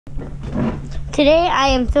Today I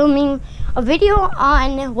am filming a video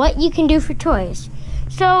on what you can do for toys.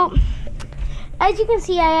 So, as you can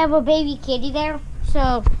see, I have a baby kitty there.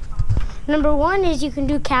 So, number one is you can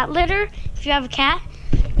do cat litter. If you have a cat,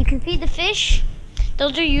 you can feed the fish.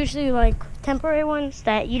 Those are usually like temporary ones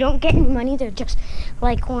that you don't get any money. They're just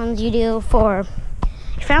like ones you do for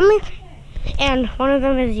your family. And one of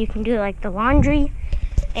them is you can do like the laundry,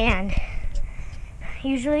 and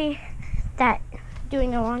usually that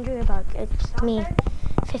doing the laundry about gets me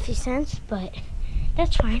 50 cents, but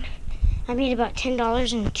that's fine. I made about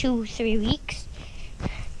 $10 in 2-3 weeks.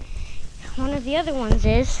 One of the other ones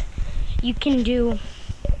is you can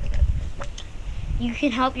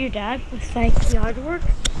help your dad with like yard work.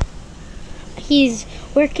 He's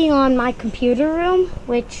working on my computer room,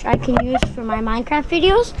 which I can use for my Minecraft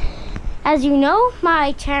videos. As you know,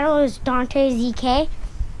 my channel is Dante ZK.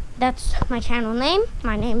 That's my channel name.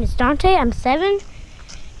 My name is Dante. I'm 7.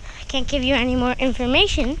 I can't give you any more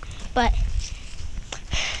information, but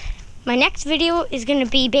my next video is going to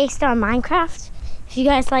be based on Minecraft. If you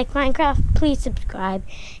guys like Minecraft, please subscribe,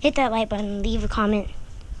 hit that like button, leave a comment,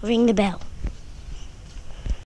 ring the bell.